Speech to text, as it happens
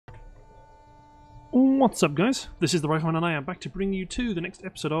What's up, guys? This is the Rifleman and I am back to bring you to the next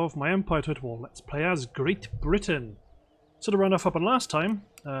episode of my Empire Total War Let's Play as Great Britain. So to round off up on last time,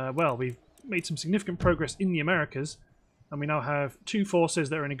 well, we've made some significant progress in the Americas, and we now have two forces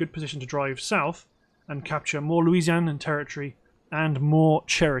that are in a good position to drive south and capture more Louisiana territory and more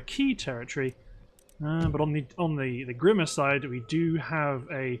Cherokee territory. But on the grimmer side, we do have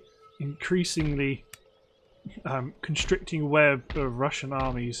a increasingly constricting web of Russian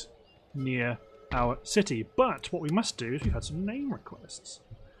armies near our city. But what we must do is we've had some name requests.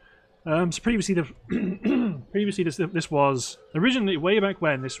 So previously, this was originally way back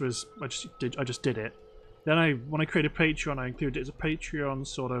when this was. I just did it. Then when I created Patreon, I included it as a Patreon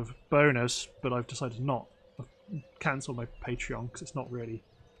sort of bonus. But I've decided not. I've cancelled my Patreon because it's not really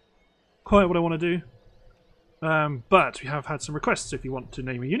quite what I want to do. But we have had some requests. So if you want to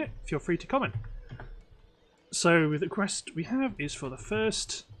name a unit, feel free to comment. So the request we have is for the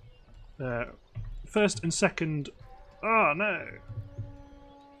first and second. Oh no!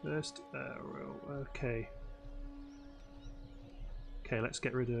 First, okay. Okay, let's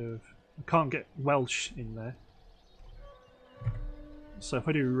get rid of. I can't get Welsh in there. So if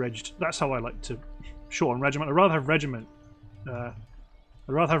I do Reg, that's how I like to shorten regiment. I'd rather have regiment. I'd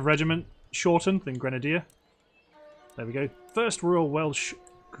rather have regiment shortened than grenadier. There we go. First Royal Welsh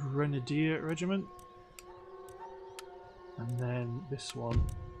Grenadier Regiment, and then this one.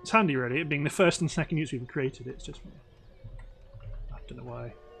 It's handy, really, it being the first and second units we've created. It's just... I don't know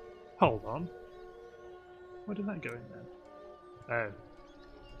why. Hold on. Why did that go in there?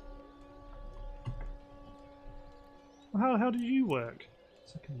 Oh. How did you work?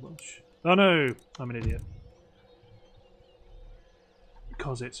 Second Welsh. Oh no! I'm an idiot.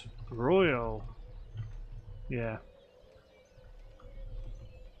 Because it's royal. Yeah.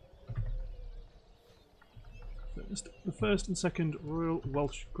 The first and second Royal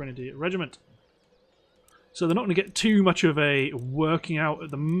Welsh Grenadier Regiment. So they're not going to get too much of a working out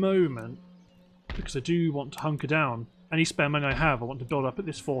at the moment, because I do want to hunker down. Any spare money I have, I want to build up at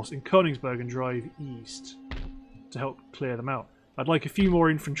this force in Königsberg and drive east to help clear them out. I'd like a few more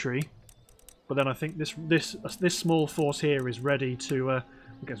infantry, but then I think this small force here is ready to. We'll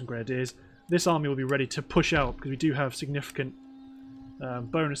get some grenadiers. This army will be ready to push out because we do have significant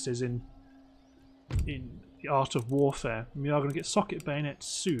bonuses in the art of warfare. We are going to get socket bayonets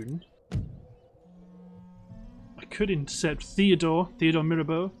soon. I could intercept Theodore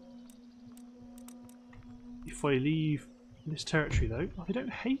Mirabeau if I leave this territory, though. Oh, they don't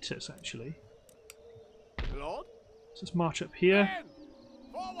hate us, actually. So let's march up here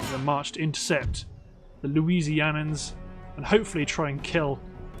and then march to intercept the Louisianans and hopefully try and kill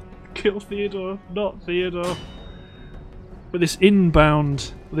Theodore, not Theodore. But this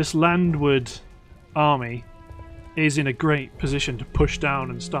landward army is in a great position to push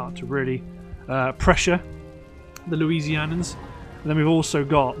down and start to really pressure the Louisianans. And then we've also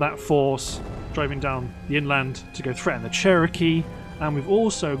got that force driving down the inland to go threaten the Cherokee, and we've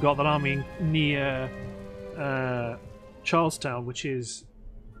also got that army near Charlestown, which is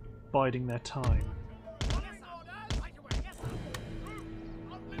biding their time.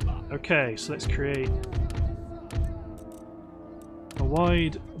 Okay, so let's create a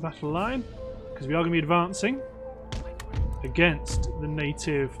wide battle line, because we are going to be advancing against the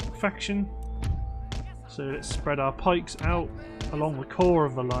native faction. So let's spread our pikes out along the core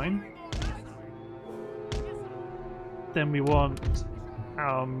of the line. Then we want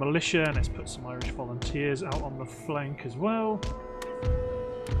our militia, and let's put some Irish volunteers out on the flank as well.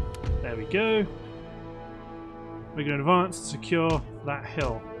 There we go. We're going to advance and secure that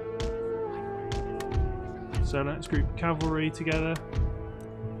hill. So let's group cavalry together.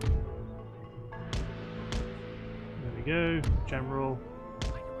 There we go, general.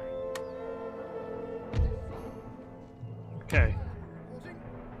 Okay.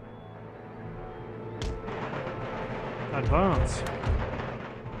 Advance.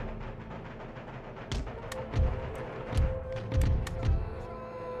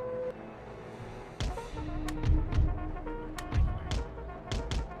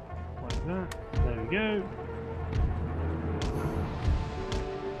 Like that. There we go.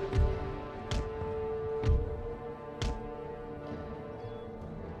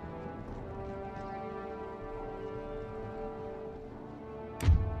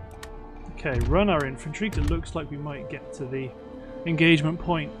 Okay, run our infantry, because it looks like we might get to the engagement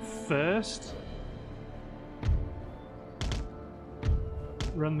point first.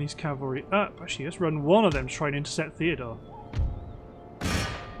 Run these cavalry up. Actually, let's run one of them to try and intercept Theodore. The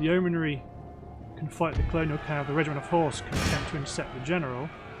yeomanry can fight the colonial cav. The regiment of horse can attempt to intercept the general.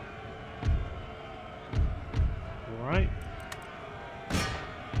 Alright.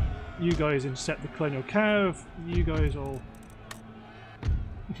 You guys intercept the colonial cav. You guys all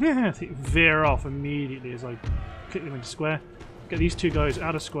veer off immediately as I kick them into square. Get these two guys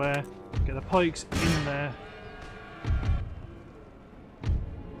out of square. Get the pikes in there.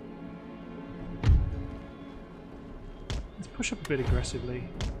 Let's push up a bit aggressively.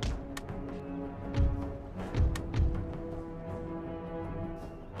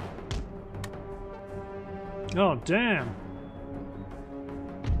 Oh, damn!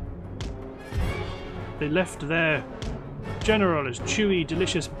 They left their general as chewy,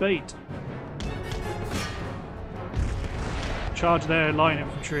 delicious bait. Charge their line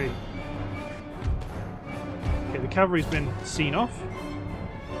infantry. Okay, the cavalry's been seen off.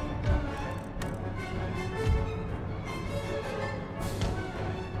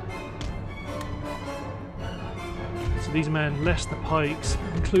 So these men, less the pikes,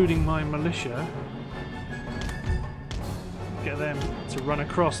 including my militia, get them to run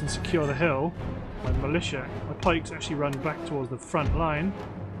across and secure the hill. My militia, my pikes actually run back towards the front line.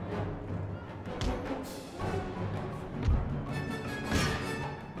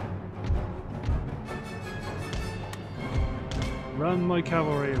 Run, my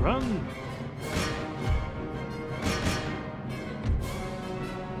cavalry, run!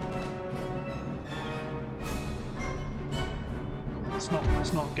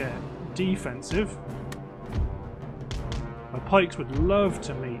 Let's not get defensive. My pikes would love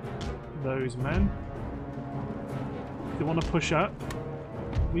to meet those men. If they want to push up,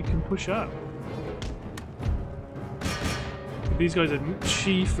 we can push up. But these guys are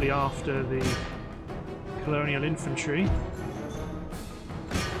chiefly after the colonial infantry.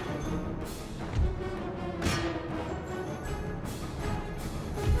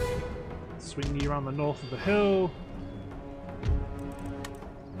 Swing you around the north of the hill.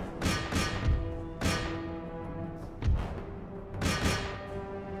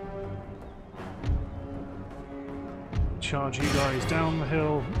 Charge you guys down the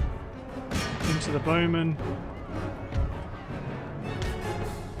hill into the bowmen.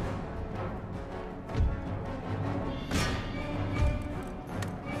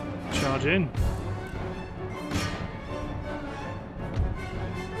 Charge in.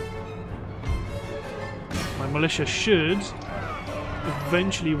 My militia should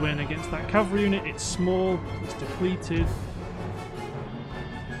eventually win against that cavalry unit. It's small, it's depleted.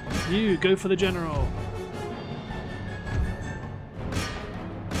 You go for the general.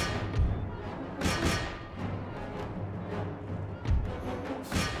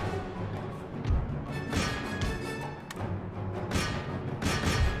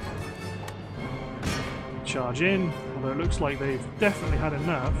 Charge in, although it looks like they've definitely had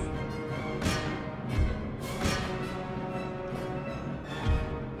enough.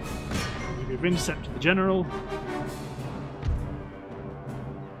 We've intercepted the general.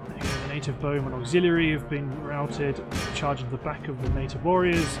 The native bowman auxiliary have been routed. Charge into the back of the native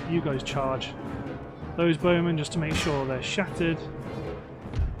warriors. You guys charge those bowmen just to make sure they're shattered.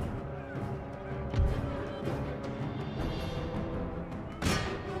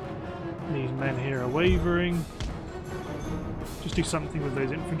 These men here are wavering. Just do something with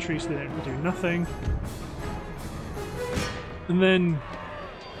those infantry so they don't do nothing. And then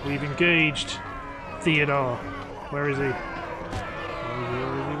we've engaged Theodore. Where is he?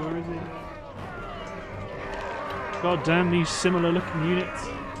 Where is he? God damn these similar looking units.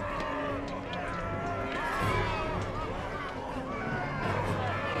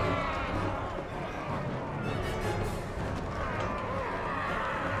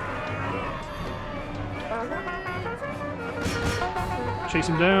 Chase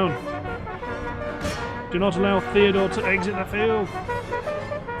him down. Do not allow Theodore to exit the field.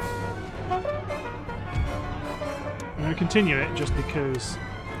 I'm going to continue it just because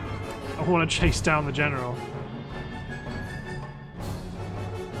I want to chase down the general.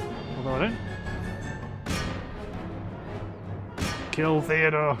 Although I don't. Kill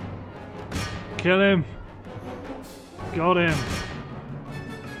Theodore. Kill him. Got him.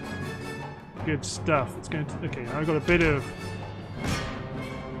 Good stuff. It's going to. Okay, I've got a bit of.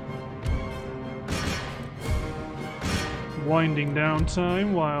 Winding down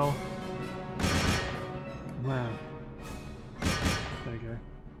time while. Wow. There you go.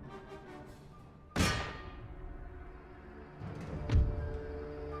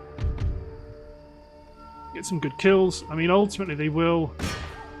 Get some good kills. I mean, ultimately they will.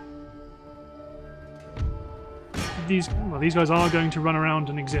 These guys are going to run around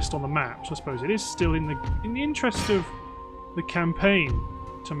and exist on the map, so I suppose it is still in the interest of the campaign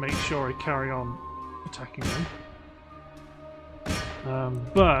to make sure I carry on attacking them.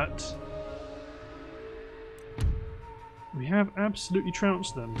 We have absolutely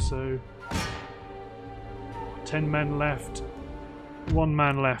trounced them, so 10 men left, 1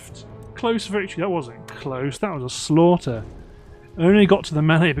 man left. Close victory. That wasn't close, that was a slaughter. I only got to the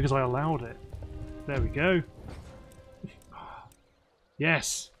melee because I allowed it. There we go.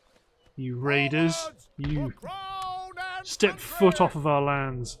 Yes, you raiders, you step foot off of our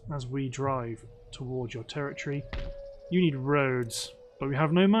lands as we drive towards your territory. You need roads, but we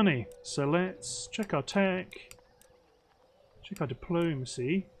have no money, so let's check our tech, check our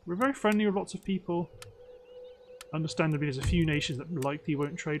diplomacy. We're very friendly with lots of people. Understandably, there's a few nations that likely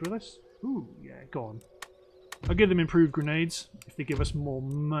won't trade with us. Ooh, yeah, go on. I'll give them improved grenades if they give us more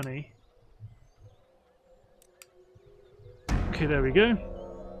money. Okay, there we go.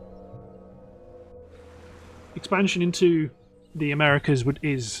 Expansion into the Americas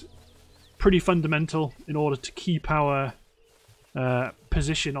is pretty fundamental in order to keep our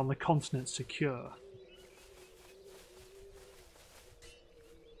position on the continent secure.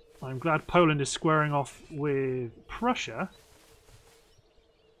 I'm glad Poland is squaring off with Prussia.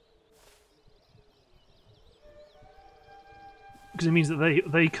 Because it means that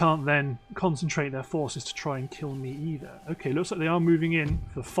they can't then concentrate their forces to try and kill me either. Okay, looks like they are moving in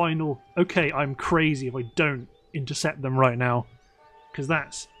for the final... Okay, I'm crazy if I don't intercept them right now. Because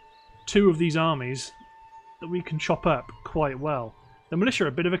that's 2 of these armies that we can chop up quite well. The militia are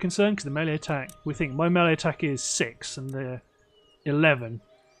a bit of a concern because the melee attack... We think my melee attack is 6 and they're 11.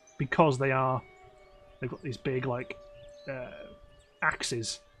 Because they've got these big, like,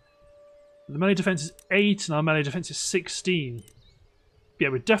 axes. The melee defense is 8 and our melee defense is 16. Yeah,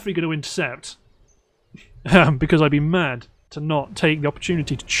 we're definitely going to intercept. Because I'd be mad to not take the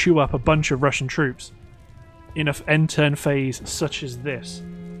opportunity to chew up a bunch of Russian troops in an end-turn phase such as this.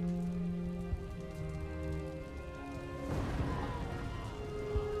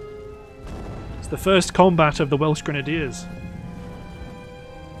 It's the first combat of the Welsh Grenadiers.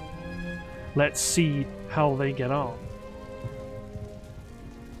 Let's see how they get on.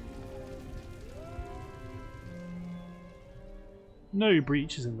 No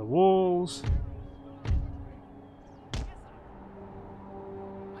breaches in the walls.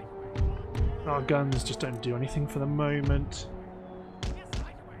 Our guns just don't do anything for the moment.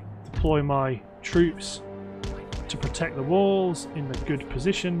 Deploy my troops to protect the walls in a good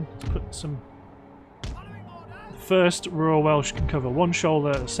position. Put some... The first Royal Welsh can cover one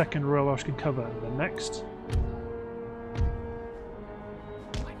shoulder, the second Royal Welsh can cover the next.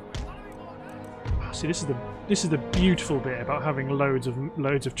 See, this is the beautiful bit about having loads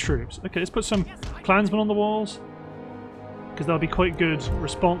of troops. Okay, let's put some clansmen on the walls because they'll be quite good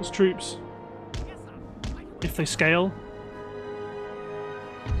response troops if they scale.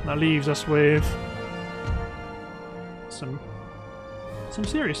 That leaves us with some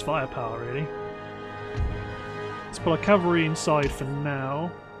serious firepower, really. Let's put our cavalry inside for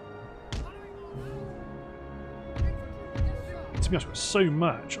now. To be honest, with so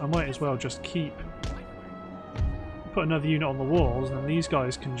much, I might as well just put another unit on the walls, and then these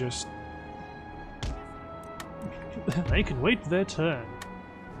guys can just... they can wait for their turn.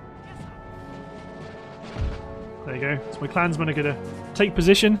 There you go. So my clansmen are going to take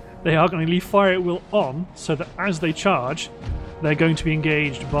position. They are going to leave fire at will on, so that as they charge, they're going to be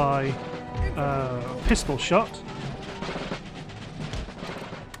engaged by pistol shot.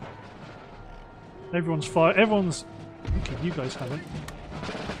 Everyone's fire. Everyone's... Okay, you guys haven't.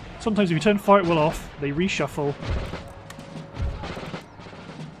 Sometimes if you turn fire at will off, they reshuffle.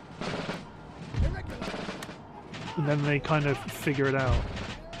 And then they kind of figure it out.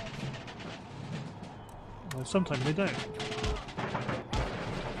 Well, sometimes they don't.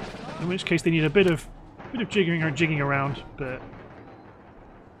 In which case they need a bit of jigging around, but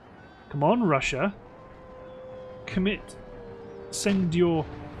come on, Russia. Commit. Send your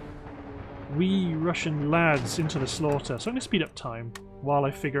wee Russian lads into the slaughter. So I'm going to speed up time while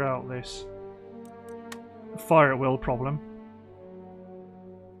I figure out this fire at will problem.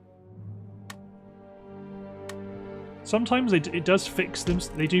 Sometimes it does fix them.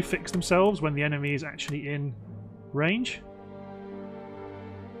 They do fix themselves when the enemy is actually in range.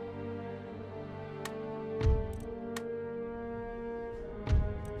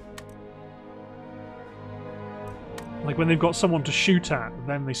 Like when they've got someone to shoot at,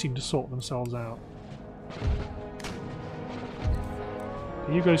 then they seem to sort themselves out.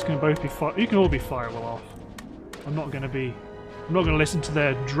 You guys can both be you can all be fire well off. I'm not going to listen to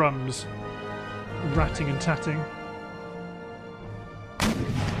their drums ratting and tatting.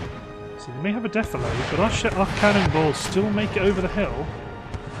 See, they may have a defilade, but our cannonballs still make it over the hill.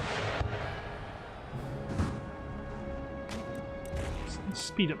 Let's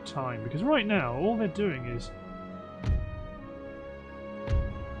speed up time, because right now all they're doing is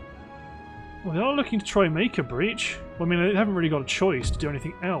Well, they are looking to try and make a breach. Well, I mean, they haven't really got a choice to do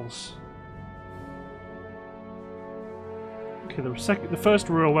anything else. Okay, the first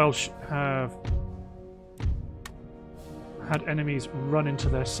Royal Welsh have had enemies run into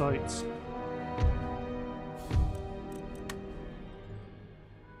their sights.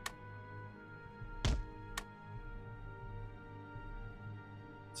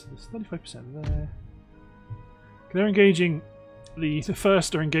 So there's 35% there. They're engaging. The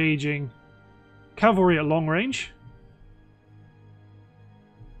first are engaging cavalry at long range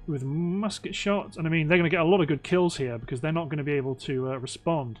with musket shots, and I mean they're going to get a lot of good kills here because they're not going to be able to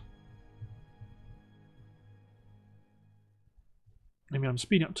respond. I mean, I'm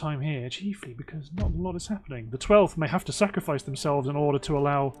speeding up time here chiefly because not a lot is happening. The 12th may have to sacrifice themselves in order to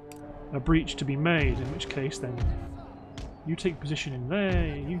allow a breach to be made, in which case then you take position in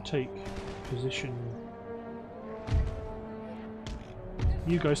there, you take position...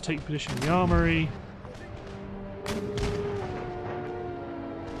 You guys take position in the armory.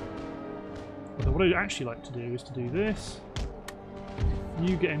 Although what I'd actually like to do is to do this.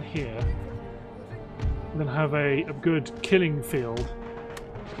 You get in here. And then have a good killing field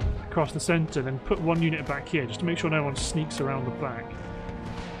across the centre. Then put one unit back here just to make sure no one sneaks around the back.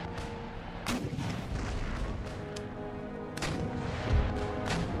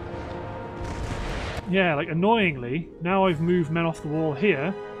 Yeah, like annoyingly, now I've moved men off the wall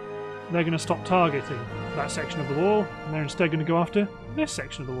here, they're going to stop targeting that section of the wall, and they're instead going to go after this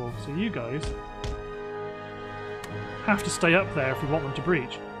section of the wall. So you guys have to stay up there if we want them to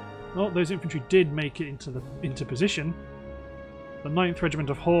breach. Well, those infantry did make it into position. The 9th Regiment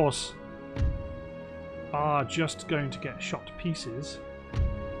of Horse are just going to get shot to pieces.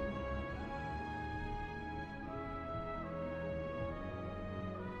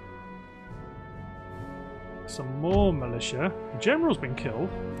 Some more militia. The general's been killed.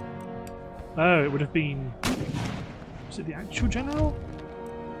 Oh, it would have been... Was it the actual general?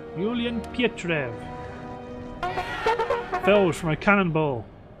 Julian Pietrev. Felled from a cannonball.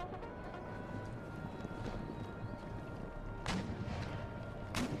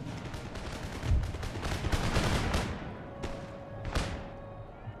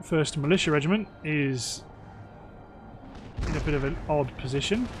 First militia regiment is in a bit of an odd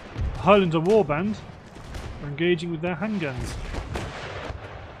position. The Highlander Warband are engaging with their handguns.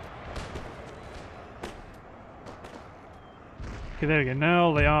 Okay, there we go.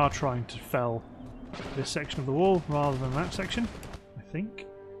 Now they are trying to fell this section of the wall rather than that section, I think.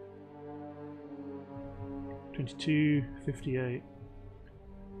 22, 58.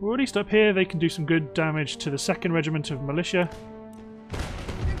 Well, at least up here they can do some good damage to the 2nd Regiment of Militia.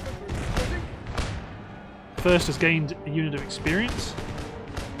 First has gained a unit of experience.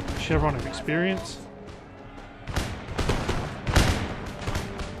 Chevron of experience.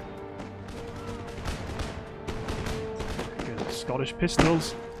 Good Scottish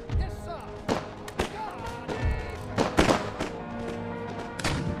pistols.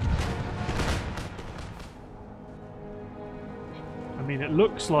 I mean, it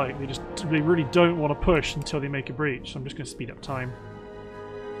looks like they really don't want to push until they make a breach, so I'm just going to speed up time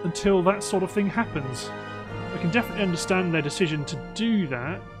until that sort of thing happens. I can definitely understand their decision to do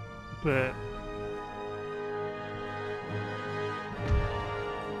that, but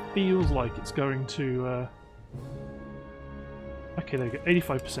feels like it's going to... Okay, there we go,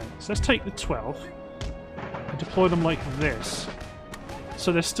 85%. So let's take the 12th and deploy them like this.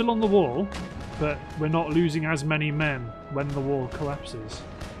 So they're still on the wall, but we're not losing as many men when the wall collapses.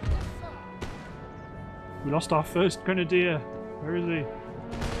 We lost our first grenadier. Where is he?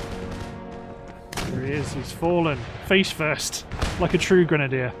 There he is, he's fallen. Face first, like a true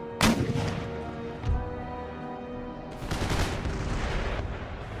grenadier.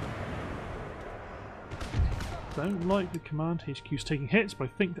 Don't like the command HQ's taking hits, but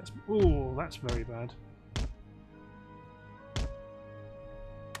I think that's... Oh, that's very bad.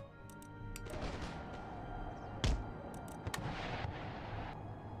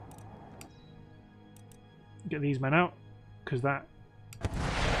 Get these men out, because that...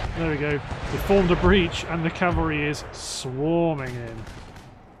 There we go. They formed a breach and the cavalry is swarming in.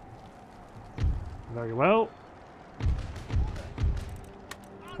 Very well.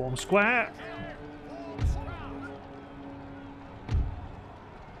 Form square.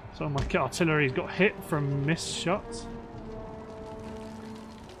 So my artillery's got hit from missed shots.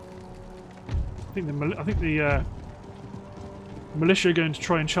 I think the militia are going to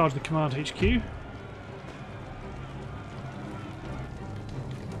try and charge the command HQ.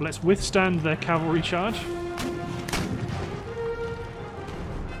 Let's withstand their cavalry charge.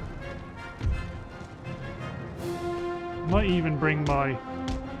 Might even bring my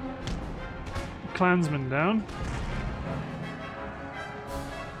clansmen down.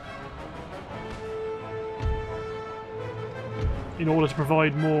 In order to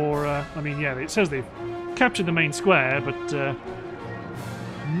provide more... I mean, yeah, it says they've captured the main square, but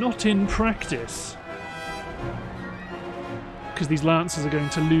not in practice. Because these lancers are going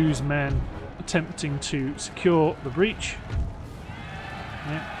to lose men attempting to secure the breach.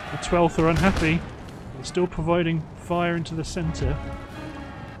 Yeah, the 12th are unhappy. They're still providing fire into the centre.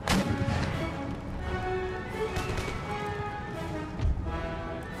 So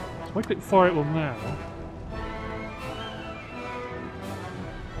if I click fire it will now.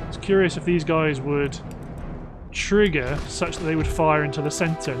 I was curious if these guys would trigger such that they would fire into the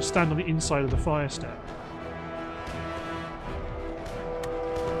centre and stand on the inside of the fire step.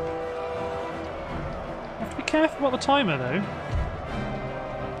 Have to be careful about the timer though.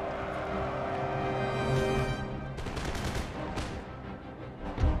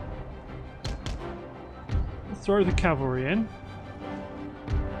 Throw the cavalry in.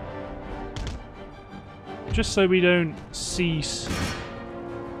 Just so we don't cease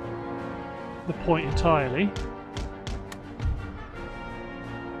the point entirely.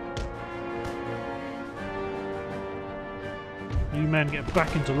 You men get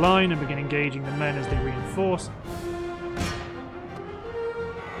back into line and begin engaging the men as they reinforce.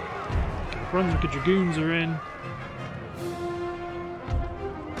 Brunswick Dragoons are in.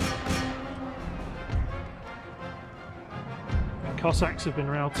 The Cossacks have been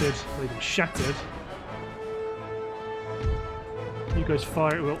routed, they've been shattered. You guys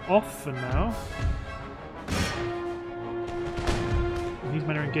fire it will off for now. And these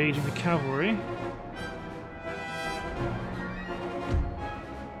men are engaging the cavalry.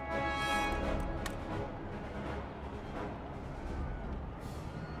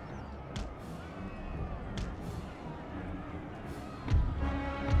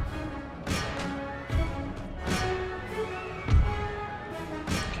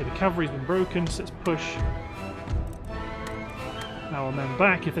 Okay, the cavalry's been broken, so let's push our men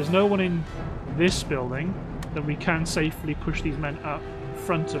back. If there's no one in this building, then we can safely push these men up in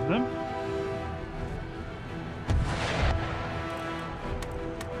front of them.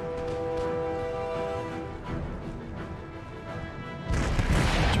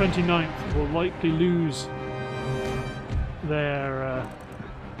 The 29th will likely lose their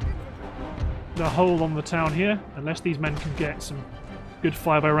hold on the town here, unless these men can get some good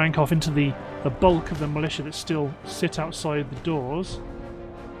fire by rank off into the bulk of the militia that still sit outside the doors.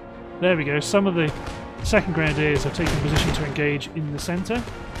 There we go, some of the 2nd Grenadiers have taken position to engage in the centre.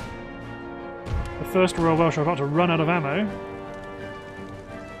 The 1st Royal Welsh are about to run out of ammo.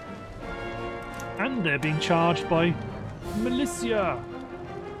 And they're being charged by militia!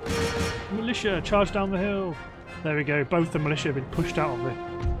 Militia, charge down the hill! There we go, both the militia have been pushed out of the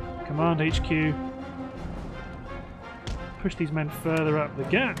command HQ. Push these men further up the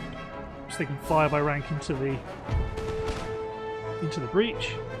gap, so they can fire by rank into the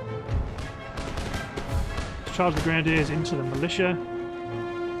breach. Charge the Grenadiers into the militia.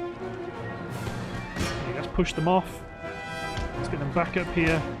 Okay, let's push them off. Let's get them back up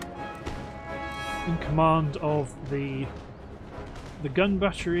here in command of the gun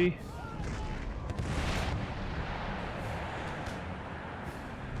battery.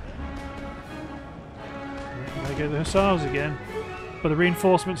 There go the hussars again, but the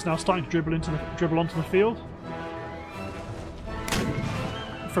reinforcements now starting to dribble onto the field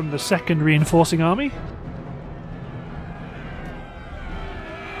from the 2nd reinforcing army.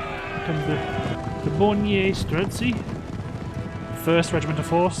 Here comes the Bornier Streltsy, 1st Regiment of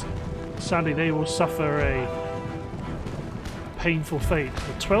Horse. Sadly, they will suffer a painful fate.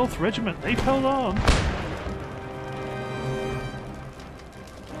 The 12th Regiment, they've held on.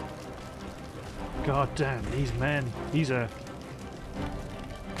 God damn, these men. They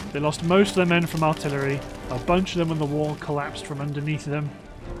lost most of their men from artillery. A bunch of them when the wall collapsed from underneath them.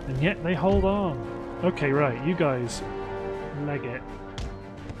 And yet they hold on. Okay, right, you guys. Leg it.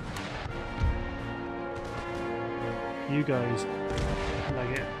 You guys.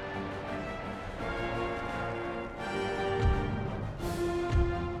 Leg it.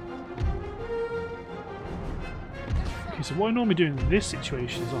 Okay, so what I normally do in this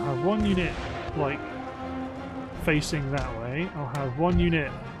situation is I'll have one unit like facing that way. I'll have one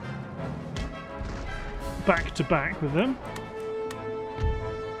unit back to back with them.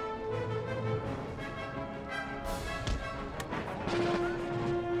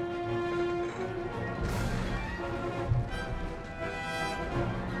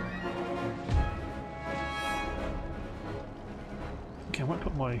 Okay, I might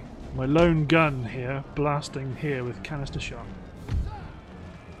put my lone gun here, blasting here with canister shot.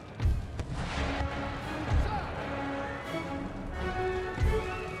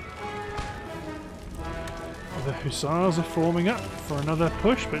 Hussars are forming up for another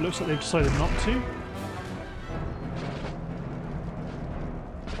push, but it looks like they've decided not to.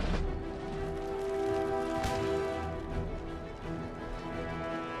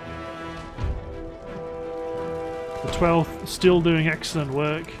 The 12th still doing excellent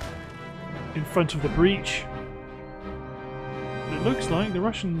work in front of the breach. But it looks like the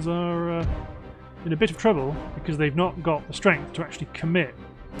Russians are in a bit of trouble because they've not got the strength to actually commit.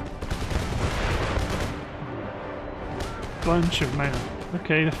 Bunch of men.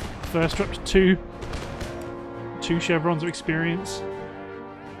 Okay, the first are up to two chevrons of experience.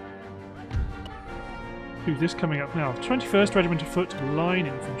 Who's this coming up now? 21st Regiment of Foot Line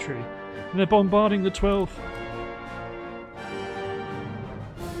Infantry. And they're bombarding the 12th.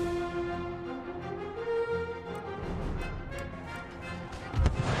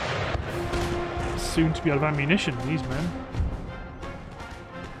 Soon to be out of ammunition, these men.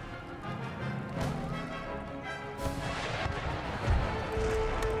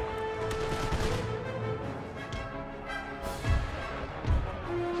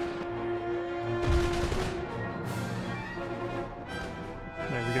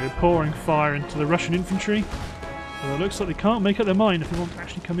 There we go, pouring fire into the Russian infantry. Well, it looks like they can't make up their mind if they want to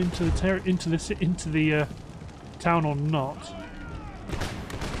actually come into the town or not.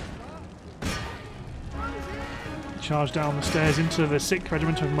 Charge down the stairs into the 6th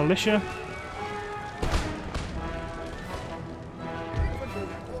Regiment of Militia.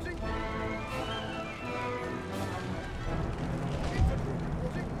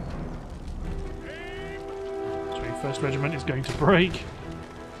 The 21st Regiment is going to break.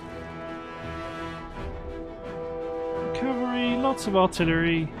 Cavalry, lots of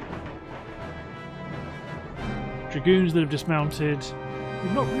artillery. Dragoons that have dismounted.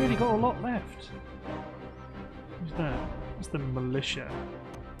 We've not really got a lot left. Who's that? That's the militia.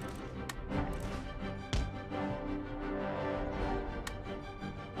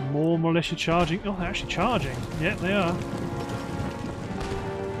 More militia charging. Oh, they're actually charging. Yeah, they are.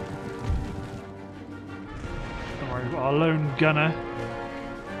 Don't worry, we've got our lone gunner.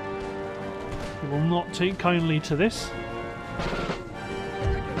 He will not take kindly to this.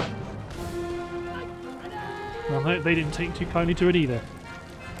 Well, they didn't take too kindly to it either.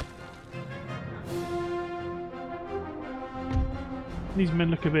 These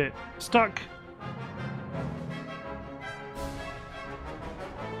men look a bit stuck.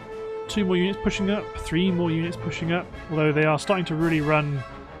 2 more units pushing up, 3 more units pushing up, although they are starting to really run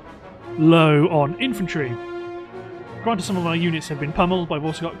low on infantry. Granted, some of our units have been pummeled, but I've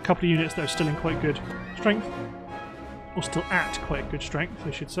also got a couple of units that are still in quite good strength. Or still at quite good strength,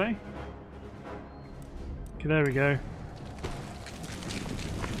 I should say. Okay, there we go.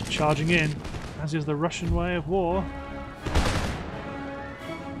 Charging in, as is the Russian way of war.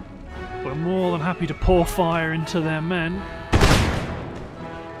 We're more than happy to pour fire into their men.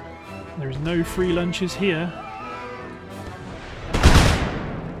 There is no free lunches here.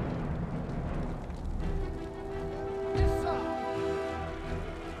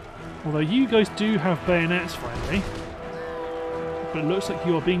 Although you guys do have bayonets finally. But it looks like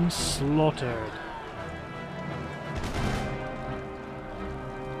you are being slaughtered.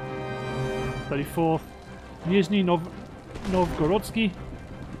 34th Nizhny Novgorodsky.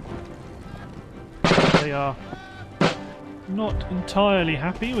 They are not entirely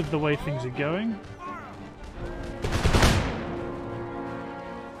happy with the way things are going.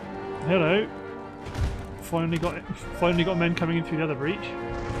 Hello. Finally got men coming in through the other breach.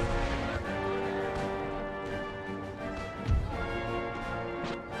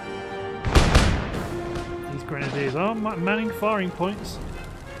 These grenadiers are manning firing points,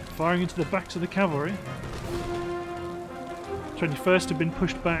 firing into the backs of the cavalry. 21st have been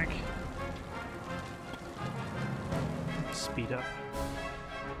pushed back. Speed up.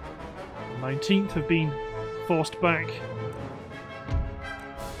 19th have been forced back.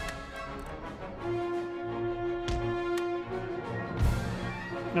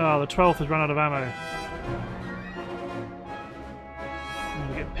 Ah, the 12th has run out of ammo. And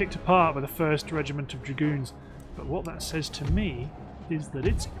we get picked apart by the 1st Regiment of Dragoons. But what that says to me is that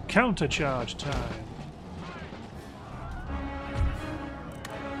it's countercharge time.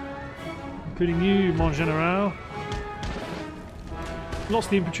 Including you, Mon General. Lots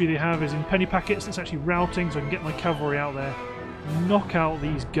of the infantry they have is in penny packets. It's actually routing, so I can get my cavalry out there, knock out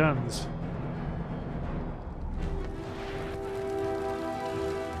these guns.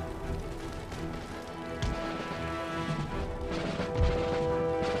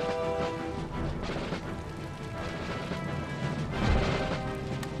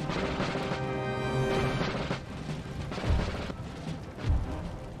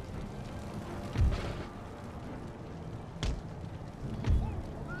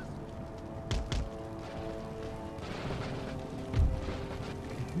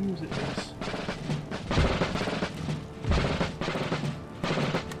 Who is it this?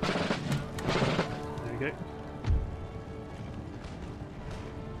 There we go.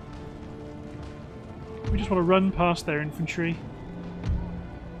 We just want to run past their infantry.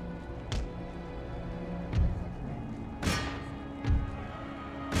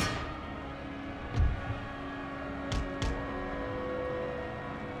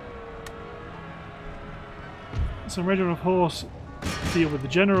 Some regiment of horse deal with the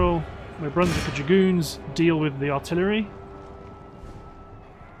general. My Brunswick dragoons deal with the artillery.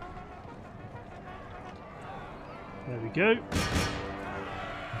 There we go.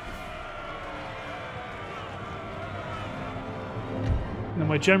 And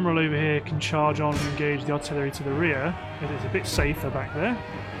my general over here can charge on and engage the artillery to the rear. It is a bit safer back there.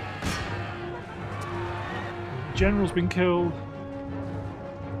 The general's been killed.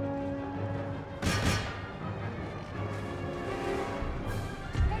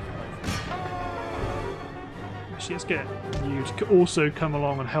 Let's get you to also come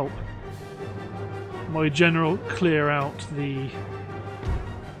along and help my general clear out the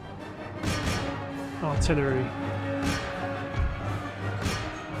artillery.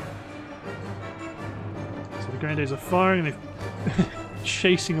 So the grenadiers are firing, they're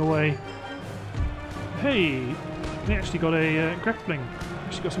chasing away. Hey, they actually got a grappling.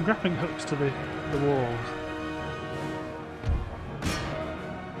 Actually got some grappling hooks to the walls.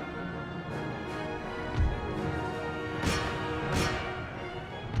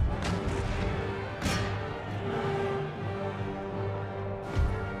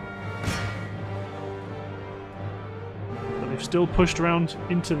 Still pushed around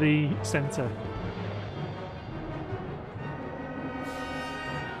into the centre.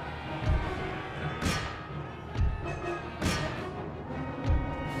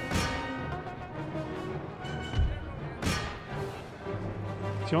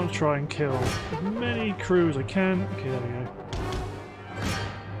 So I want to try and kill as many crew as I can. Okay, there we go.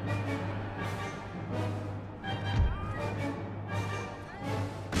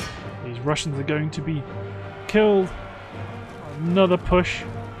 These Russians are going to be killed. Another push.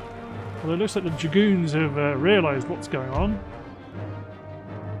 Although it looks like the dragoons have realised what's going on.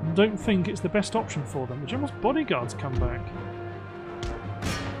 I don't think it's the best option for them. The general's bodyguards come back.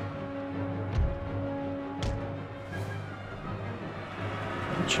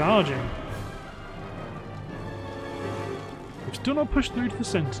 They're charging. We've still not pushed through to the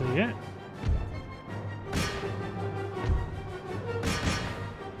centre yet.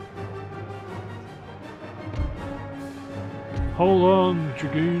 Hold on,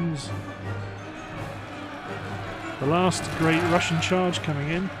 dragoons. The last great Russian charge coming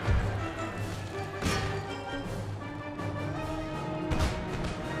in.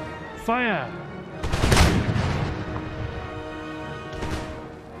 Fire!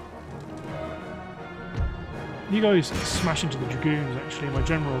 You guys smash into the dragoons, actually. My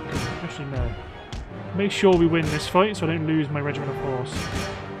general can... Actually, no. Make sure we win this fight so I don't lose my regiment of horse.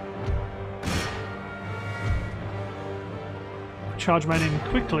 Charge men in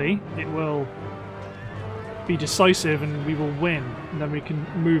quickly, it will be decisive and we will win. And then we can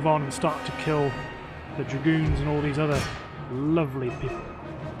move on and start to kill the dragoons and all these other lovely people.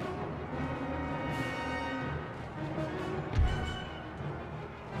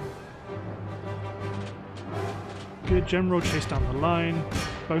 Good general, chase down the line.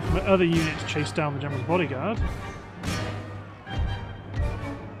 Both my other units chase down the general's bodyguard.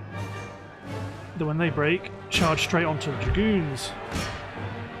 Then when they break, charge straight onto the dragoons.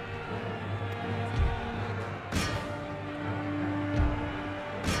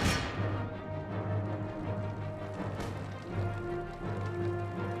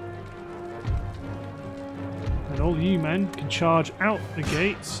 And all you men can charge out the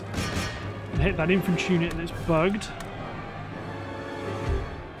gates and hit that infantry unit that's bugged.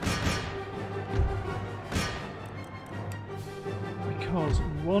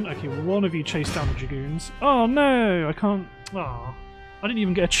 One of you chase down the dragoons. Oh no, I can't. Oh, I didn't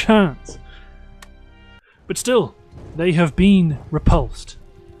even get a chance. But still, they have been repulsed.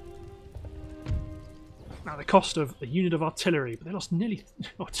 At the cost of a unit of artillery, but they lost nearly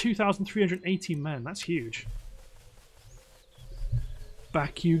 2,380 men. That's huge.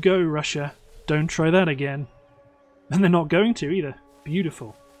 Back you go, Russia. Don't try that again. And they're not going to either.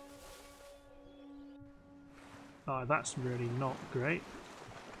 Beautiful. Oh, that's really not great.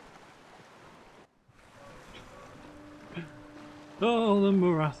 Oh, the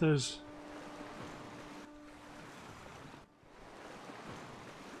Marathas.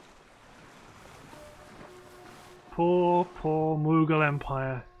 Poor, poor Mughal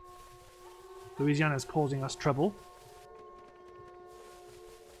Empire. Louisiana's causing us trouble.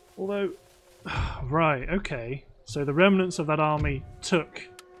 Although, right, okay. So the remnants of that army took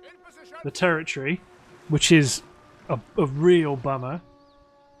the territory, which is a real bummer.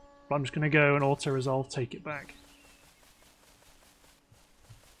 But I'm just going to go and auto-resolve, take it back.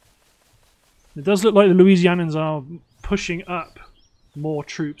 It does look like the Louisianans are pushing up more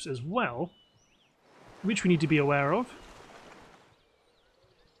troops as well, which we need to be aware of.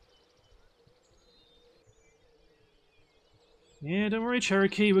 Yeah, don't worry,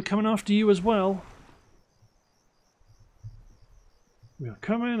 Cherokee, we're coming after you as well. We are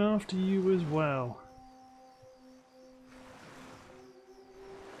coming after you as well.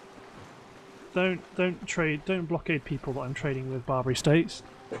 Don't blockade people that I'm trading with, Barbary States.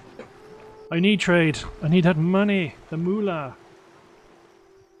 I need trade. I need that money, the moolah.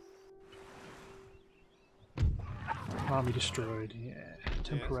 Army destroyed, yeah,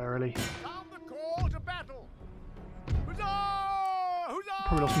 temporarily.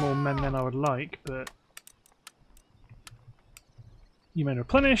 Probably lost more men than I would like, but you may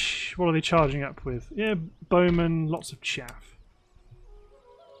replenish. What are they charging up with? Yeah, bowmen, lots of chaff.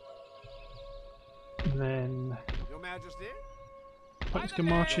 And then Your Majesty? pikes can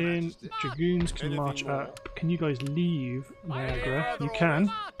march in, dragoons can march up. Can you guys leave Niagara? You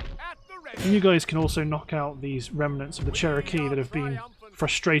can. And you guys can also knock out these remnants of the Cherokee that have been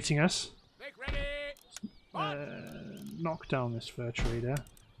frustrating us. Knock down this fur trader.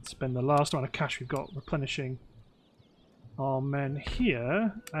 Spend the last amount of cash we've got replenishing our men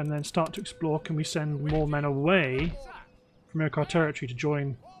here, and then start to explore. Can we send more men away from our territory to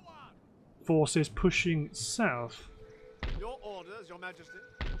join forces pushing south? Your orders, Your Majesty.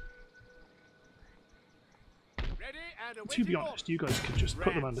 Ready and To be honest, you guys could just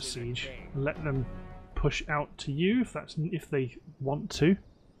put them under siege and let them push out to you if they want to.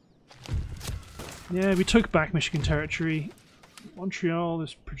 Yeah, we took back Michigan territory. Montreal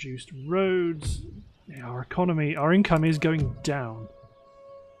has produced roads. Yeah, our economy, our income is going down.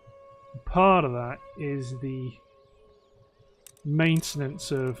 Part of that is the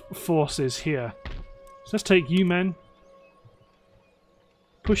maintenance of forces here. So let's take you men.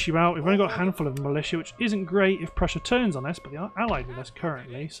 Push you out. We've only got a handful of militia, which isn't great if Prussia turns on us, but they are allied with us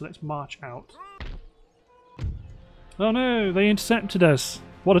currently, so let's march out. Oh no, they intercepted us.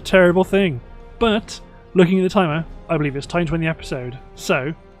 What a terrible thing. But, looking at the timer, I believe it's time to end the episode.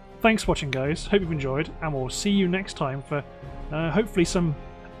 So, thanks for watching guys, hope you've enjoyed, and we'll see you next time for hopefully some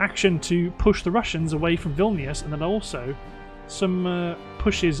action to push the Russians away from Vilnius, and then also some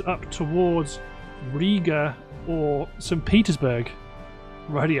pushes up towards Riga or St. Petersburg.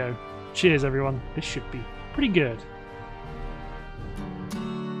 Radio. Cheers everyone, this should be pretty good.